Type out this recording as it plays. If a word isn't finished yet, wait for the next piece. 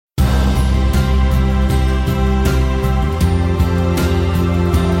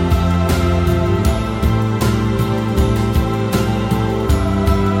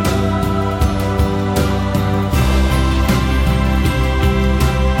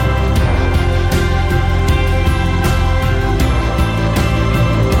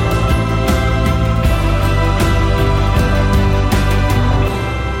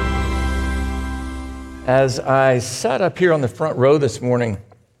As I sat up here on the front row this morning,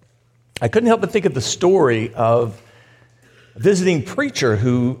 I couldn't help but think of the story of a visiting preacher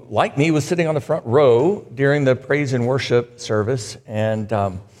who, like me, was sitting on the front row during the praise and worship service. And,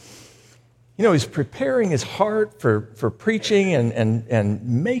 he's preparing his heart for preaching and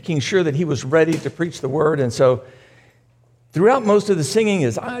making sure that he was ready to preach the word. And so throughout most of the singing,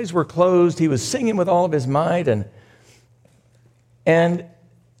 his eyes were closed. He was singing with all of his might. And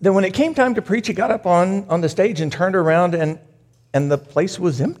then when it came time to preach, he got up on the stage and turned around, and the place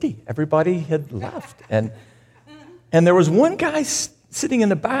was empty. Everybody had left. And there was one guy sitting in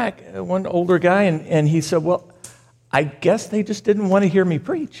the back, one older guy, and he said, "Well, I guess they just didn't want to hear me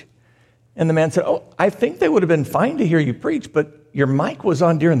preach." And the man said, "Oh, I think they would have been fine to hear you preach, but your mic was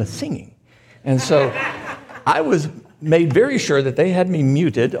on during the singing." And so I was made very sure that they had me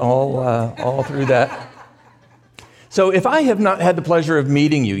muted all through that. So if I have not had the pleasure of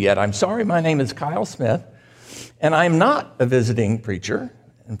meeting you yet, I'm sorry. My name is Kyle Smith, and I'm not a visiting preacher.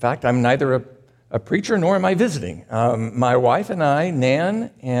 In fact, I'm neither a preacher nor am I visiting. My wife and I,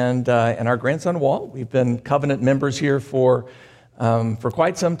 Nan, and our grandson Walt, we've been covenant members here for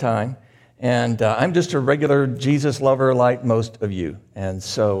quite some time, and I'm just a regular Jesus lover like most of you. And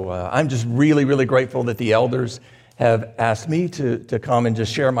so I'm just really, really grateful that the elders have asked me to come and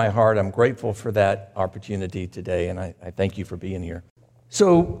just share my heart. I'm grateful for that opportunity today, and I thank you for being here.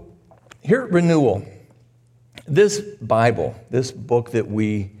 So here at Renewal, this Bible, this book that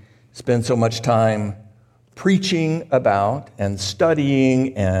we spend so much time preaching about and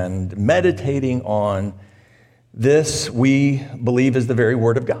studying and meditating on, this we believe is the very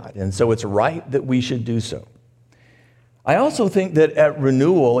Word of God, and so it's right that we should do so. I also think that at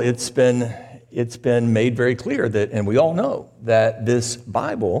Renewal, it's been made very clear that, and we all know, that this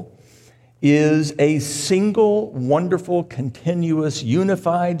Bible is a single, wonderful, continuous,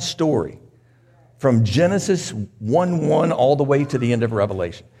 unified story from Genesis 1:1 all the way to the end of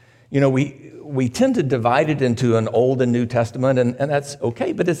Revelation. We tend to divide it into an Old and New Testament, and that's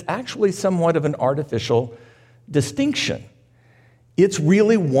okay, but it's actually somewhat of an artificial distinction. It's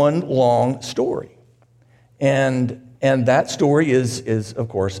really one long story. And that story is, of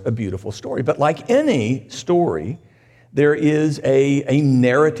course, a beautiful story. But like any story, there is a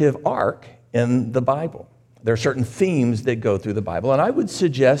narrative arc in the Bible. There are certain themes that go through the Bible. And I would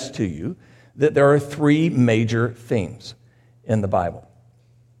suggest to you that there are three major themes in the Bible.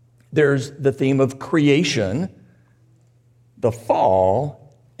 There's the theme of creation, the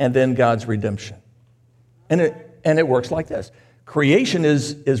fall, and then God's redemption. And it works like this. Creation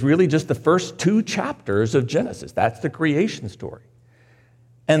is really just the first two chapters of Genesis. That's the creation story.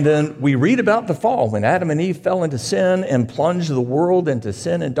 And then we read about the fall, when Adam and Eve fell into sin and plunged the world into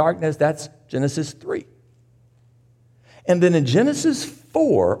sin and darkness. That's Genesis 3. And then in Genesis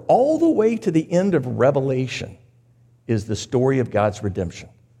 4, all the way to the end of Revelation, is the story of God's redemption.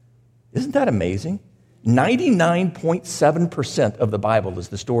 Isn't that amazing? 99.7% of the Bible is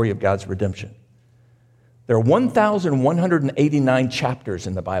the story of God's redemption. There are 1,189 chapters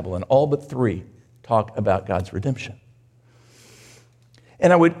in the Bible, and all but 3 talk about God's redemption.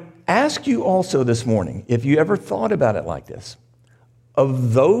 And I would ask you also this morning, if you ever thought about it like this,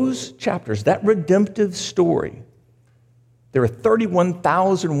 of those chapters, that redemptive story, there are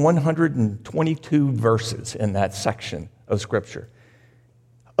 31,122 verses in that section of Scripture.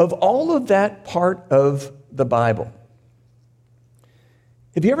 Of all of that part of the Bible,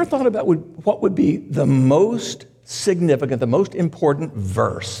 have you ever thought about what would be the most significant, the most important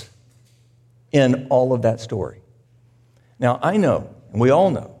verse in all of that story? Now, I know, and we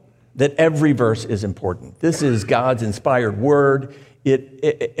all know, that every verse is important. This is God's inspired word.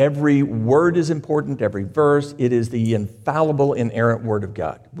 Every word is important, every verse. It is the infallible, inerrant word of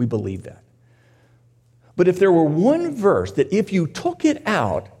God. We believe that. But if there were one verse that if you took it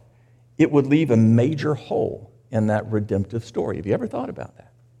out, it would leave a major hole in that redemptive story. Have you ever thought about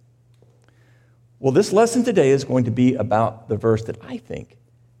that? Well, this lesson today is going to be about the verse that I think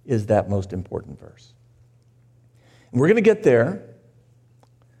is that most important verse. And we're going to get there. I'm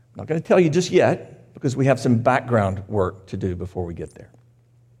not going to tell you just yet, because we have some background work to do before we get there.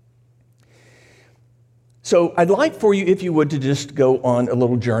 So I'd like for you, if you would, to just go on a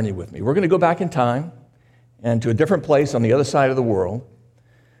little journey with me. We're going to go back in time and to a different place on the other side of the world,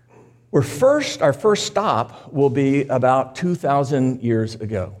 where our first stop will be about 2,000 years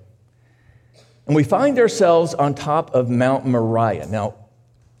ago. And we find ourselves on top of Mount Moriah. Now,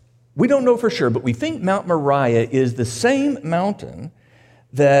 we don't know for sure, but we think Mount Moriah is the same mountain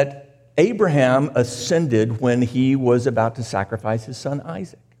that Abraham ascended when he was about to sacrifice his son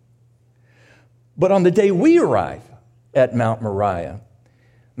Isaac. But on the day we arrive at Mount Moriah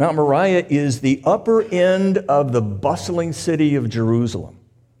Mount Moriah is the upper end of the bustling city of Jerusalem.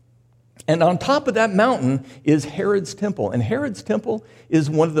 And on top of that mountain is Herod's temple. And Herod's temple is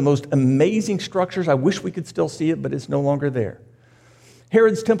one of the most amazing structures. I wish we could still see it, but it's no longer there.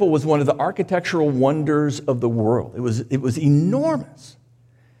 Herod's temple was one of the architectural wonders of the world. It was enormous.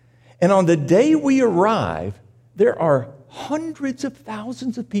 And on the day we arrive, there are hundreds of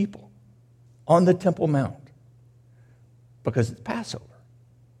thousands of people on the Temple Mount because it's Passover.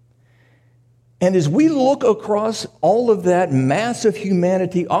 And as we look across all of that mass of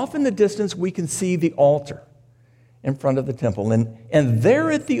humanity, off in the distance we can see the altar in front of the temple. And there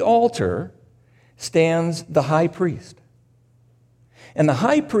at the altar stands the high priest. And the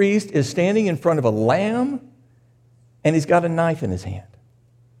high priest is standing in front of a lamb, and he's got a knife in his hand.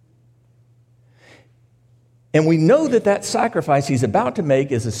 And we know that that sacrifice he's about to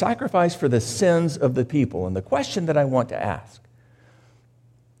make is a sacrifice for the sins of the people. And the question that I want to ask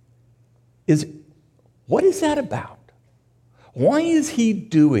is, what is that about? Why is he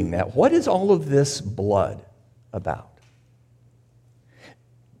doing that? What is all of this blood about?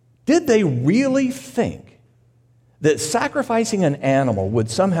 Did they really think that sacrificing an animal would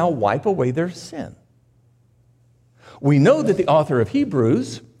somehow wipe away their sin? We know that the author of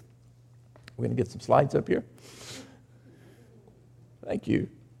Hebrews, we're going to get some slides up here. Thank you.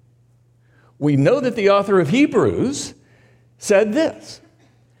 We know that the author of Hebrews said this.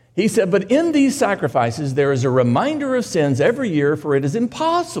 He said, "But in these sacrifices there is a reminder of sins every year, for it is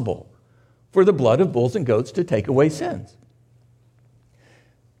impossible for the blood of bulls and goats to take away sins."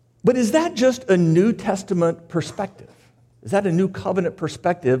 But is that just a New Testament perspective? Is that a new covenant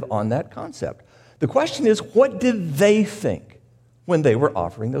perspective on that concept? The question is, what did they think when they were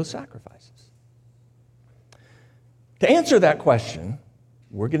offering those sacrifices? To answer that question,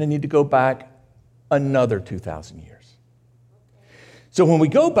 we're going to need to go back another 2,000 years. So when we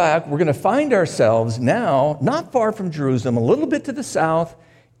go back, we're going to find ourselves now not far from Jerusalem, a little bit to the south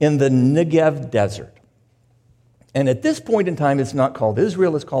in the Negev desert. And at this point in time, it's not called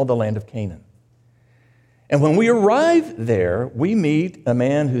Israel, it's called the land of Canaan. And when we arrive there, we meet a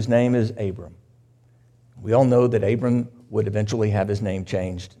man whose name is Abram. We all know that Abram would eventually have his name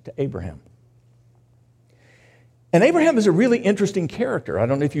changed to Abraham. And Abraham is a really interesting character. I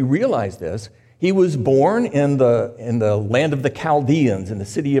don't know if you realize this. He was born in the land of the Chaldeans, in the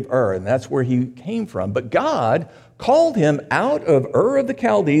city of Ur, and that's where he came from. But God called him out of Ur of the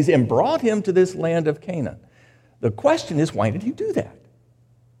Chaldees and brought him to this land of Canaan. The question is, why did he do that?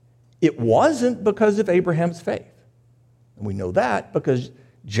 It wasn't because of Abraham's faith. And we know that because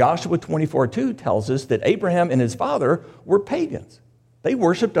Joshua 24:2 tells us that Abraham and his father were pagans. They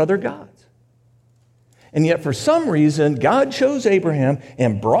worshiped other gods. And yet, for some reason, God chose Abraham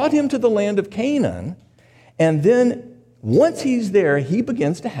and brought him to the land of Canaan. And then, once he's there, he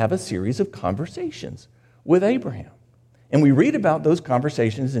begins to have a series of conversations with Abraham. And we read about those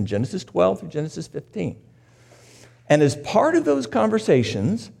conversations in Genesis 12 through Genesis 15. And as part of those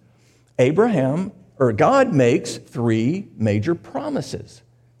conversations, God makes three major promises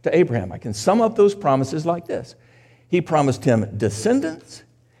to Abraham. I can sum up those promises like this. He promised him descendants,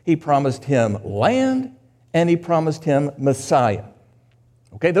 he promised him land, and he promised him Messiah.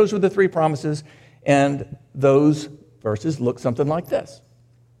 Okay, those were the three promises, and those verses look something like this.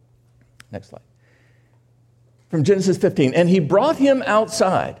 Next slide. From Genesis 15, "And he brought him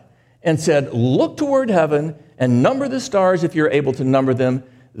outside and said, 'Look toward heaven and number the stars if you're able to number them.'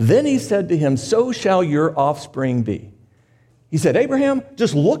 Then he said to him, 'So shall your offspring be.'" He said, "Abraham,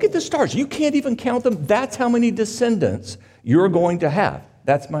 just look at the stars. You can't even count them. That's how many descendants you're going to have.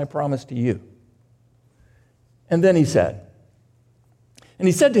 That's my promise to you." And then he said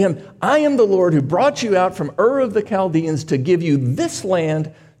to him, "I am the Lord who brought you out from Ur of the Chaldeans to give you this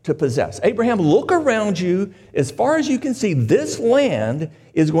land to possess." Abraham, look around you. As far as you can see, this land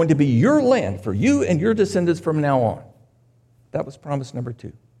is going to be your land for you and your descendants from now on. That was promise number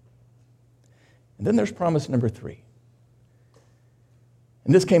 2. And then there's promise number 3.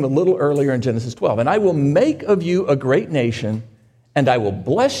 And this came a little earlier in Genesis 12. "And I will make of you a great nation, and I will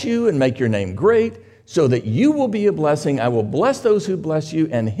bless you and make your name great, so that you will be a blessing. I will bless those who bless you,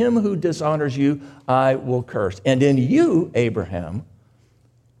 and him who dishonors you I will curse. And in you, Abraham,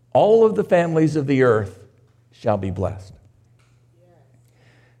 all of the families of the earth shall be blessed."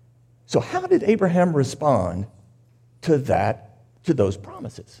 So how did Abraham respond to those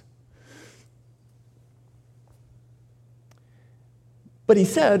promises? But he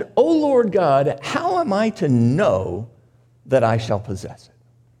said, "O Lord God, how am I to know that I shall possess it?"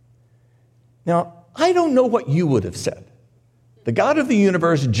 Now, I don't know what you would have said. The God of the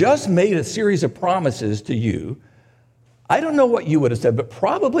universe just made a series of promises to you. I don't know what you would have said, but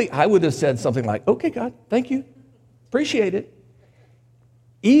probably I would have said something like, okay, God, thank you. Appreciate it.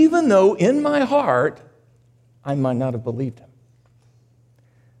 Even though in my heart, I might not have believed him.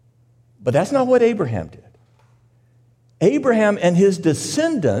 But that's not what Abraham did. Abraham and his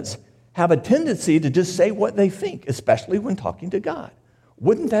descendants have a tendency to just say what they think, especially when talking to God.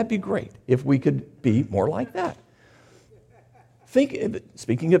 Wouldn't that be great if we could be more like that?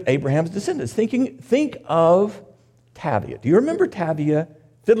 Speaking of Abraham's descendants, think of Tavia. Do you remember Tavia?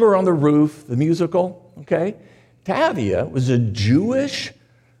 Fiddler on the Roof, the musical, okay? Tavia was a Jewish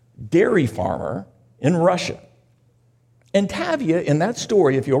dairy farmer in Russia. And Tavia, in that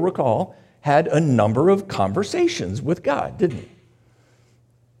story, if you'll recall, had a number of conversations with God, didn't he?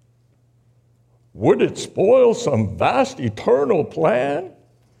 Would it spoil some vast eternal plan?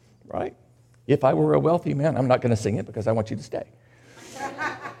 Right? If I were a wealthy man, I'm not going to sing it because I want you to stay.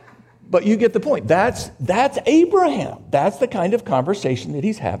 But you get the point. That's Abraham. That's the kind of conversation that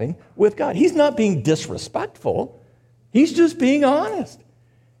he's having with God. He's not being disrespectful. He's just being honest.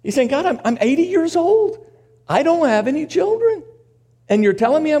 He's saying, God, I'm 80 years old. I don't have any children. And you're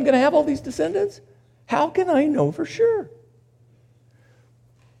telling me I'm going to have all these descendants? How can I know for sure?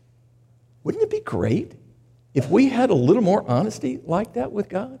 Wouldn't it be great if we had a little more honesty like that with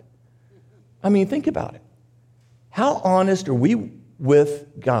God? I mean, think about it. How honest are we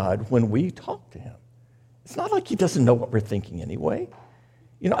with God when we talk to him? It's not like he doesn't know what we're thinking anyway.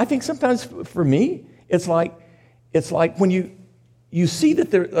 You know, I think sometimes for me, it's like when you see that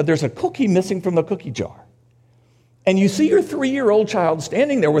there's a cookie missing from the cookie jar. And you see your 3-year-old child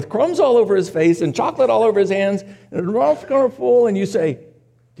standing there with crumbs all over his face and chocolate all over his hands and his mouth full, and you say,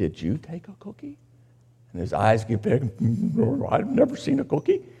 did you take a cookie? And his eyes get big. I've never seen a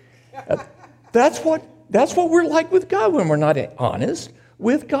cookie. That's what we're like with God when we're not honest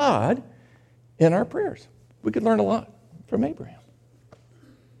with God in our prayers. We could learn a lot from Abraham.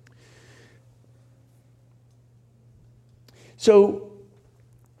 So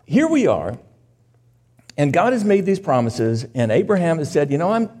here we are, and God has made these promises, and Abraham has said, you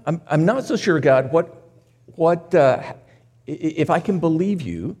know, I'm not so sure, God, what if I can believe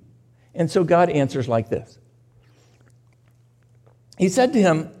you. And so God answers like this. He said to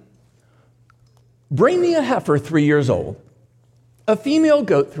him, bring me a heifer 3 years old, a female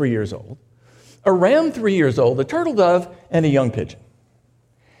goat 3 years old, a ram 3 years old, a turtle dove, and a young pigeon.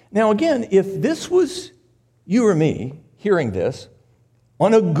 Now again, if this was you or me hearing this,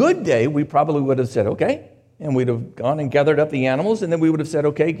 on a good day, we probably would have said, okay, and we'd have gone and gathered up the animals, and then we would have said,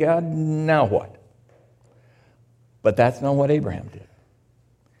 okay, God, now what? But that's not what Abraham did.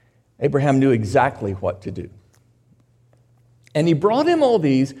 Abraham knew exactly what to do. And he brought him all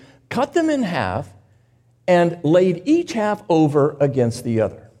these, cut them in half, and laid each half over against the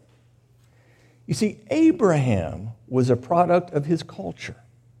other. You see, Abraham was a product of his culture.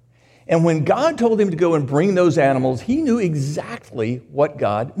 And when God told him to go and bring those animals, he knew exactly what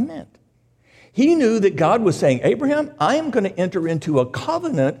God meant. He knew that God was saying, Abraham, I am going to enter into a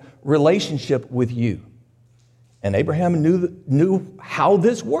covenant relationship with you. And Abraham knew how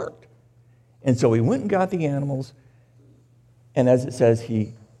this worked. And so he went and got the animals, and as it says,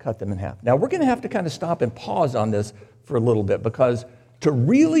 he cut them in half. Now, we're going to have to kind of stop and pause on this for a little bit, because to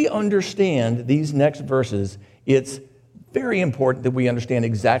really understand these next verses, it's very important that we understand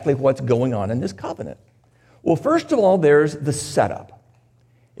exactly what's going on in this covenant. Well, first of all, there's the setup.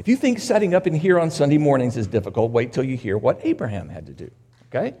 If you think setting up in here on Sunday mornings is difficult, wait till you hear what Abraham had to do,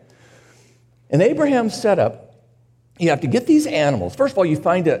 okay? In Abraham's setup, you have to get these animals. First of all, you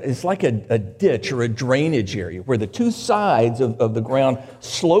find it's like a ditch or a drainage area where the two sides of the ground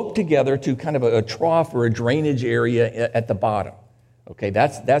slope together to kind of a trough or a drainage area at the bottom. Okay,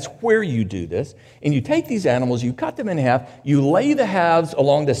 that's where you do this. And you take these animals, you cut them in half, you lay the halves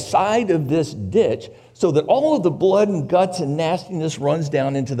along the side of this ditch so that all of the blood and guts and nastiness runs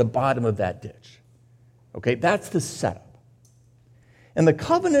down into the bottom of that ditch. Okay, that's the setup. And the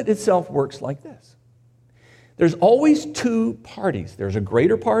covenant itself works like this. There's always two parties. There's a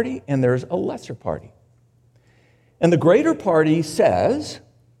greater party and there's a lesser party. And the greater party says,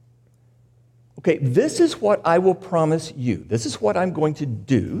 okay, this is what I will promise you. This is what I'm going to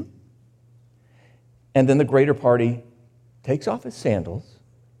do. And then the greater party takes off his sandals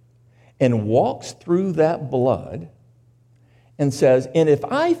and walks through that blood and says, and if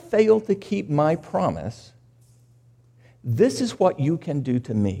I fail to keep my promise, this is what you can do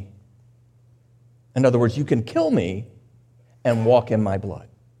to me. In other words, you can kill me and walk in my blood.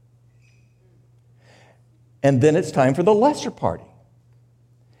 And then it's time for the lesser party.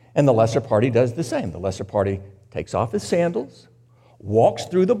 And the lesser party does the same. The lesser party takes off his sandals, walks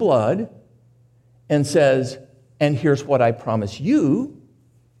through the blood, and says, and here's what I promise you.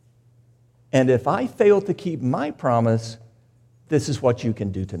 And if I fail to keep my promise, this is what you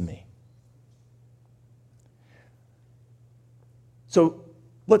can do to me. So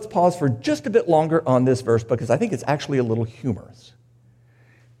let's pause for just a bit longer on this verse because I think it's actually a little humorous.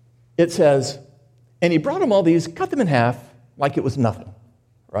 It says, and he brought them all these, cut them in half like it was nothing,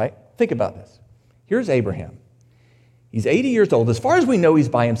 right? Think about this. Here's Abraham. He's 80 years old. As far as we know, he's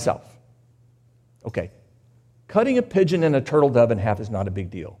by himself. Okay, cutting a pigeon and a turtle dove in half is not a big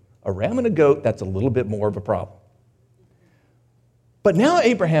deal. A ram and a goat, that's a little bit more of a problem. But now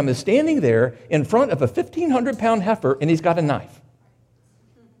Abraham is standing there in front of a 1,500-pound heifer, and he's got a knife.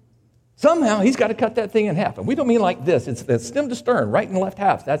 Somehow, he's got to cut that thing in half. And we don't mean like this. It's the stem to stern, right and left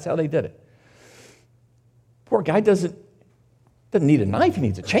halves. That's how they did it. Poor guy doesn't need a knife. He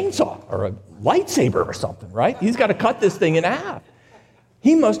needs a chainsaw or a lightsaber or something, right? He's got to cut this thing in half.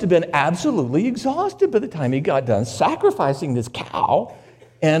 He must have been absolutely exhausted by the time he got done sacrificing this cow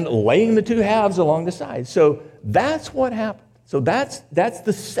and laying the two halves along the side. So that's what happened. So that's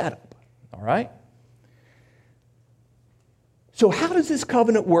the setup, all right? So how does this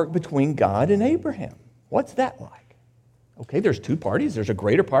covenant work between God and Abraham? What's that like? Okay, there's two parties. There's a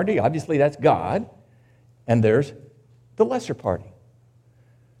greater party. Obviously, that's God. And there's the lesser party.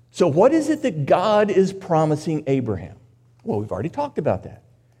 So what is it that God is promising Abraham? Well, we've already talked about that.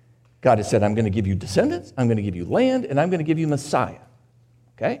 God has said, I'm going to give you descendants, I'm going to give you land, and I'm going to give you Messiah.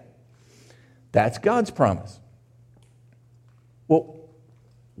 Okay? That's God's promise. Well,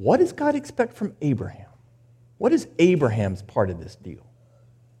 what does God expect from Abraham? What is Abraham's part of this deal?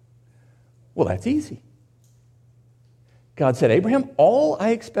 Well, that's easy. God said, Abraham, all I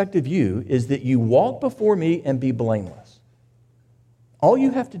expect of you is that you walk before me and be blameless. All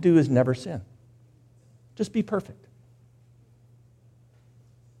you have to do is never sin. Just be perfect.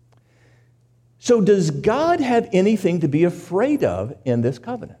 So does God have anything to be afraid of in this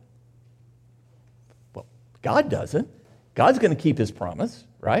covenant? Well, God doesn't. God's going to keep his promise,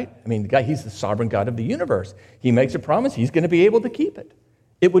 right? I mean, he's the sovereign God of the universe. He makes a promise, he's going to be able to keep it.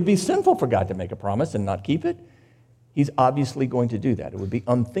 It would be sinful for God to make a promise and not keep it. He's obviously going to do that. It would be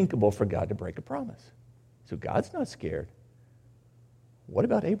unthinkable for God to break a promise. So God's not scared. What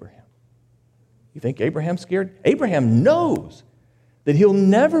about Abraham? You think Abraham's scared? Abraham knows that he'll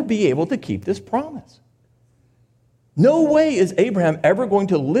never be able to keep this promise. No way is Abraham ever going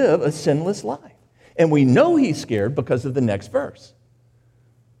to live a sinless life. And we know he's scared because of the next verse.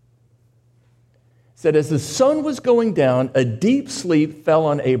 It said, as the sun was going down, a deep sleep fell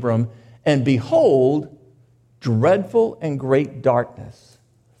on Abram, and behold, dreadful and great darkness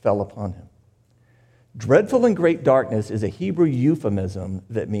fell upon him. Dreadful and great darkness is a Hebrew euphemism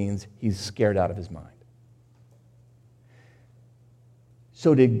that means he's scared out of his mind.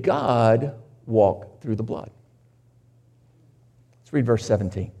 So did God walk through the blood? Let's read verse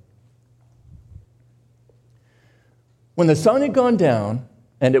 17. When the sun had gone down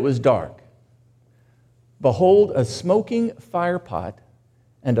and it was dark, behold, a smoking firepot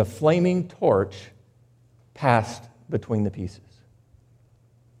and a flaming torch passed between the pieces.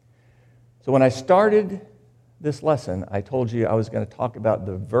 So when I started this lesson, I told you I was going to talk about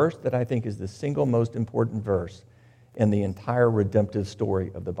the verse that I think is the single most important verse in the entire redemptive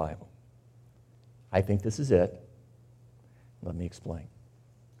story of the Bible. I think this is it. Let me explain.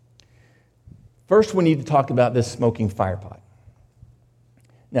 First, we need to talk about this smoking firepot.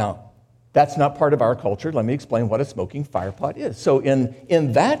 Now, that's not part of our culture. Let me explain what a smoking firepot is. So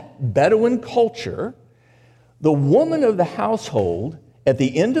in that Bedouin culture, the woman of the household, at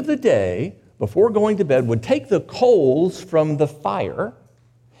the end of the day, before going to bed, would take the coals from the fire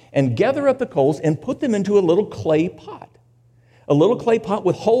and gather up the coals and put them into a little clay pot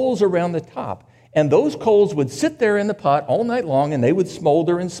with holes around the top. And those coals would sit there in the pot all night long, and they would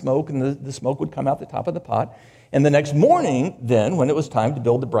smolder and smoke, and the smoke would come out the top of the pot. And the next morning, then, when it was time to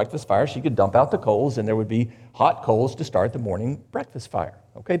build the breakfast fire, she could dump out the coals, and there would be hot coals to start the morning breakfast fire.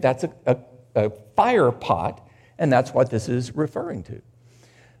 Okay, that's a fire pot, and that's what this is referring to.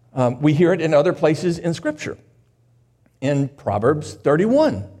 We hear it in other places in Scripture. In Proverbs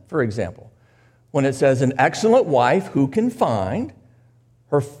 31, for example, when it says, an excellent wife who can find,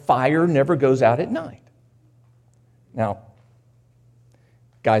 her fire never goes out at night. Now,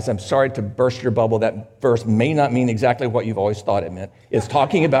 guys, I'm sorry to burst your bubble. That verse may not mean exactly what you've always thought it meant. It's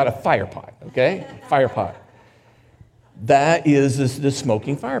talking about a fire pot, okay? Fire pot. That is the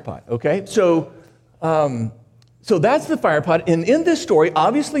smoking fire pot, okay? So that's the fire pot. And in this story,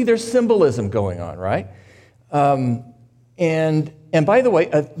 obviously there's symbolism going on, right? And by the way,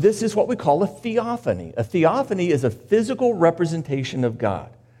 this is what we call a theophany. A theophany is a physical representation of God.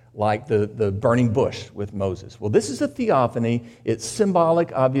 like the burning bush with Moses. Well, this is a theophany. It's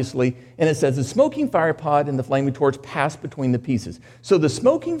symbolic, obviously, and it says the smoking fire pot and the flaming torch pass between the pieces. So the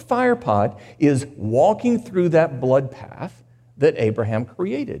smoking fire pot is walking through that blood path that Abraham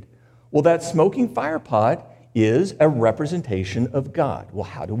created. Well, that smoking fire pot is a representation of God. Well,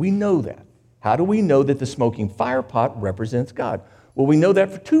 how do we know that? How do we know that the smoking fire pot represents God? Well, we know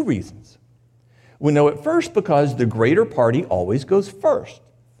that for two reasons. We know it first because the greater party always goes first.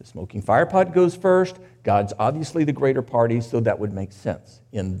 The smoking fire pot goes first. God's obviously the greater party, so that would make sense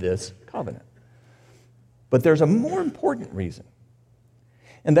in this covenant. But there's a more important reason.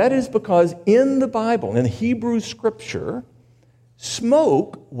 And that is because in the Bible, in Hebrew Scripture,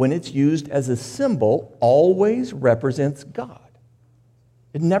 smoke, when it's used as a symbol, always represents God.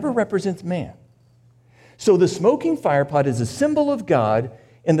 It never represents man. So the smoking fire pot is a symbol of God,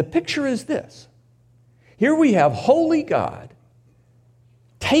 and the picture is this. Here we have holy God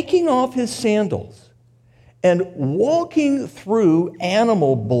taking off his sandals and walking through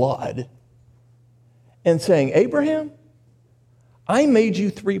animal blood and saying, Abraham, I made you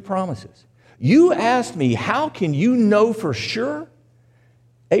 3 promises. You asked me, how can you know for sure?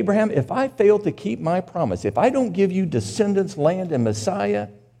 Abraham, if I fail to keep my promise, if I don't give you descendants, land, and Messiah,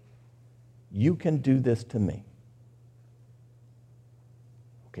 you can do this to me.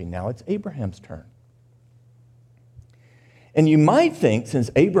 Okay, now it's Abraham's turn. And you might think, since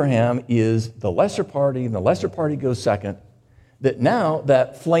Abraham is the lesser party and the lesser party goes second, that now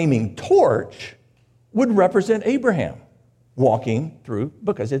that flaming torch would represent Abraham walking through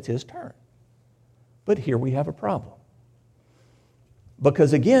because it's his turn. But here we have a problem.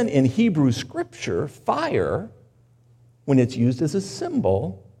 Because again, in Hebrew Scripture, fire, when it's used as a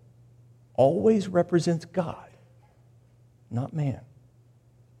symbol, always represents God, not man.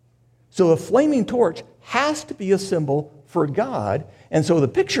 So a flaming torch has to be a symbol for God. And so the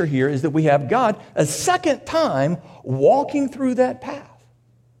picture here is that we have God a second time walking through that path.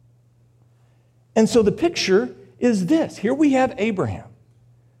 And so the picture is this. Here we have Abraham,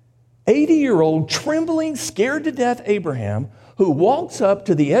 80-year-old, trembling, scared to death Abraham, who walks up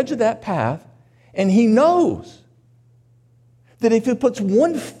to the edge of that path, and he knows that if he puts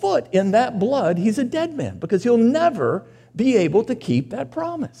 1 foot in that blood, he's a dead man because he'll never be able to keep that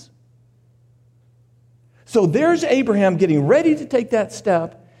promise. So there's Abraham getting ready to take that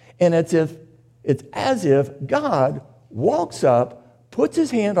step, and it's as if God walks up, puts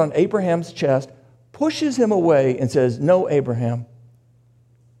his hand on Abraham's chest, pushes him away, and says, no, Abraham,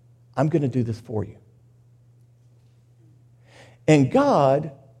 I'm going to do this for you. And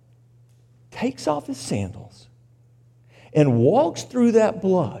God takes off his sandals and walks through that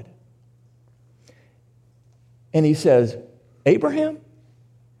blood. And he says, Abraham,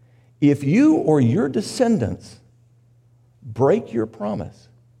 if you or your descendants break your promise,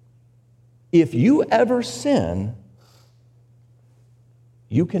 if you ever sin,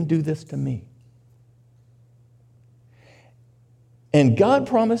 you can do this to me. And God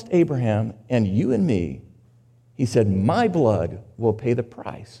promised Abraham and you and me, he said, my blood will pay the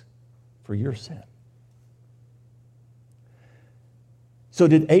price for your sin. So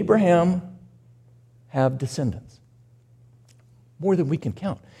did Abraham have descendants? More than we can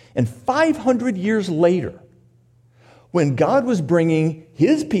count. And 500 years later, when God was bringing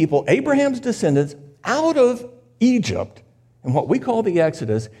his people, Abraham's descendants, out of Egypt, in what we call the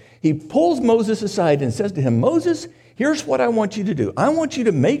Exodus, he pulls Moses aside and says to him, Moses, here's what I want you to do. I want you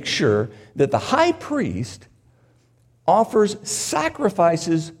to make sure that the high priest offers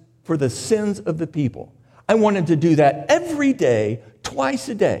sacrifices for the sins of the people. I want him to do that every day, twice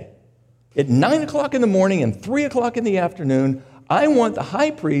a day. At 9 o'clock in the morning and 3 o'clock in the afternoon, I want the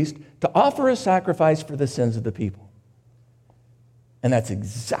high priest to offer a sacrifice for the sins of the people. And that's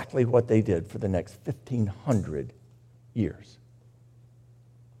exactly what they did for the next 1,500 years.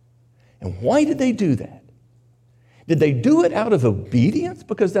 And why did they do that? Did they do it out of obedience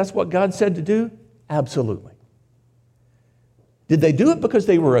because that's what God said to do? Absolutely. Did they do it because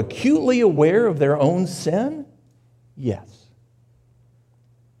they were acutely aware of their own sin? Yes.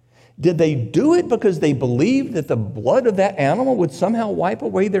 Did they do it because they believed that the blood of that animal would somehow wipe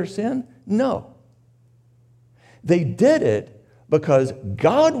away their sin? No. They did it because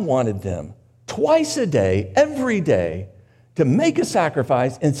God wanted them twice a day, every day, to make a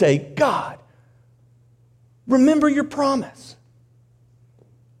sacrifice and say, God, remember your promise.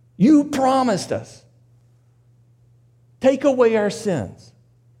 You promised us. Take away our sins.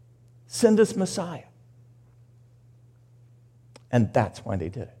 Send us Messiah. And that's why they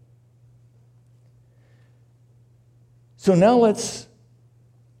did it. So now let's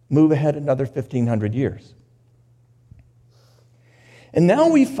move ahead another 1,500 years. And now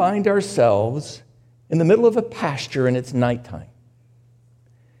we find ourselves in the middle of a pasture and it's nighttime.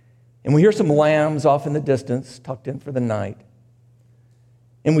 And we hear some lambs off in the distance, tucked in for the night.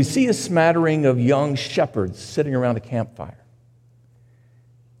 And we see a smattering of young shepherds sitting around a campfire.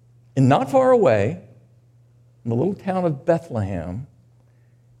 And not far away, in the little town of Bethlehem,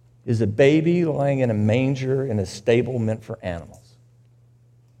 is a baby lying in a manger in a stable meant for animals.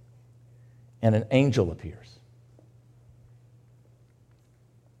 And an angel appears.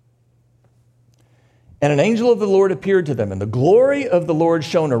 And an angel of the Lord appeared to them, and the glory of the Lord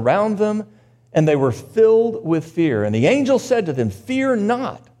shone around them, and they were filled with fear. And the angel said to them, "Fear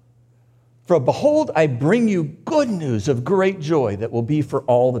not, for behold, I bring you good news of great joy that will be for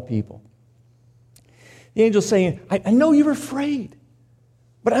all the people." The angel's saying, I know you're afraid,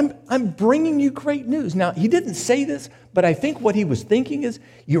 but I'm bringing you great news. Now, he didn't say this, but I think what he was thinking is,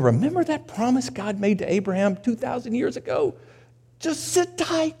 you remember that promise God made to Abraham 2,000 years ago? Just sit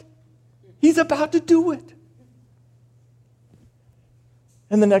tight. He's about to do it.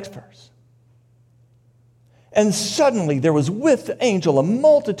 And the next verse. And suddenly there was with the angel a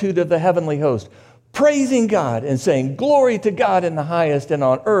multitude of the heavenly host, praising God and saying, "Glory to God in the highest, and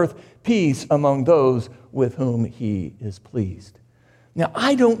on earth peace among those with whom he is pleased." Now,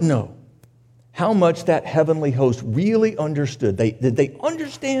 I don't know how much that heavenly host really understood. Did they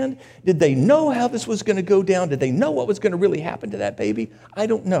understand? Did they know how this was going to go down? Did they know what was going to really happen to that baby? I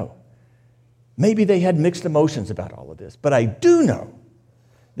don't know. Maybe they had mixed emotions about all of this, but I do know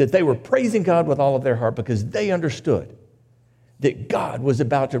that they were praising God with all of their heart because they understood that God was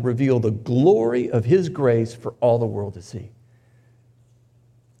about to reveal the glory of his grace for all the world to see.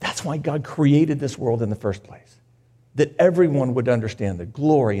 That's why God created this world in the first place, that everyone would understand the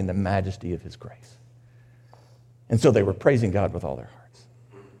glory and the majesty of his grace. And so they were praising God with all their hearts.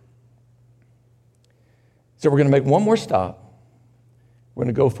 So we're going to make one more stop. We're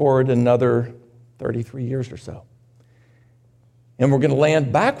going to go forward another 33 years or so. And we're going to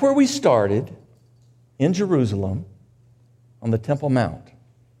land back where we started in Jerusalem on the Temple Mount.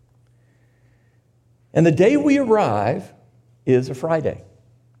 And the day we arrive is a Friday.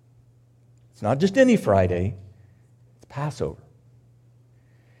 It's not just any Friday, it's Passover.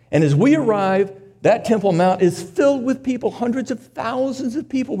 And as we arrive, that Temple Mount is filled with people, hundreds of thousands of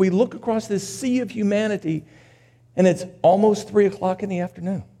people. We look across this sea of humanity, and it's almost 3 o'clock in the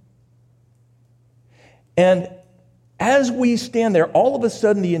afternoon. And as we stand there, all of a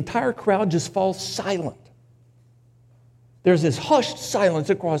sudden, the entire crowd just falls silent. There's this hushed silence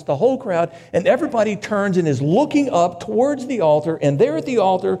across the whole crowd, and everybody turns and is looking up towards the altar, and there at the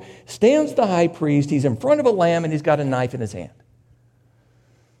altar stands the high priest. He's in front of a lamb, and he's got a knife in his hand.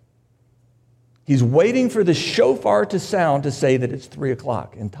 He's waiting for the shofar to sound to say that it's 3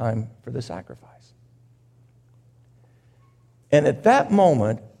 o'clock and time for the sacrifice. And at that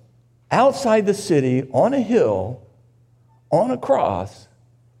moment, outside the city, on a hill, on a cross,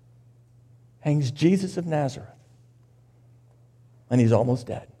 hangs Jesus of Nazareth. And he's almost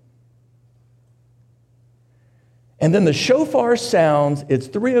dead. And then the shofar sounds, it's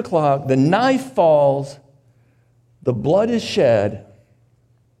 3 o'clock, the knife falls, the blood is shed,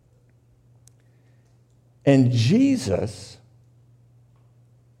 and Jesus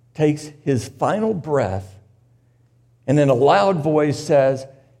takes his final breath and in a loud voice says,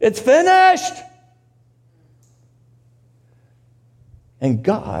 "It's finished!" And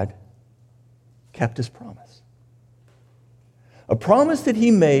God kept his promise. A promise that he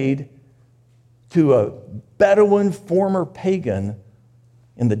made to a Bedouin former pagan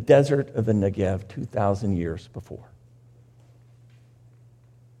in the desert of the Negev 2,000 years before.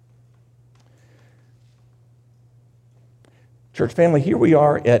 Church family, here we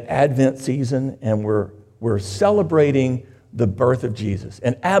are at Advent season, and we're celebrating the birth of Jesus.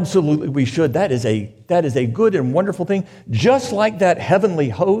 And absolutely we should. That is a good and wonderful thing. Just like that heavenly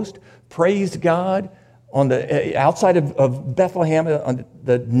host praised God on the outside of Bethlehem on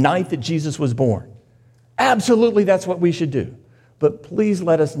the night that Jesus was born. Absolutely, that's what we should do. But please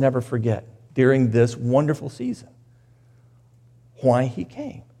let us never forget during this wonderful season why he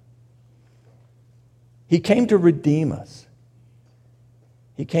came. He came to redeem us.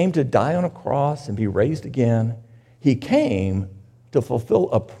 He came to die on a cross and be raised again. He came to fulfill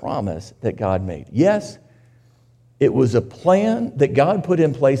a promise that God made. Yes, it was a plan that God put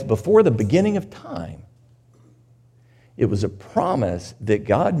in place before the beginning of time. It was a promise that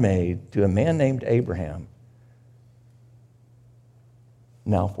God made to a man named Abraham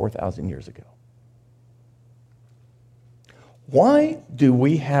now 4,000 years ago. Why do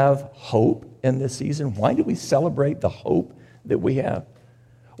we have hope in this season? Why do we celebrate the hope that we have?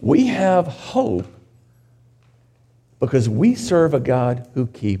 We have hope Because we serve a God who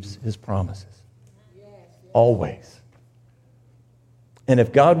keeps his promises. Always. And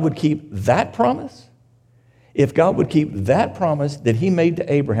if God would keep that promise, that he made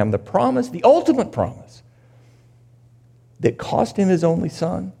to Abraham, the promise, the ultimate promise, that cost him his only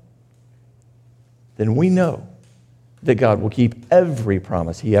son, then we know that God will keep every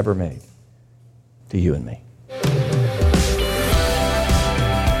promise he ever made to you and me.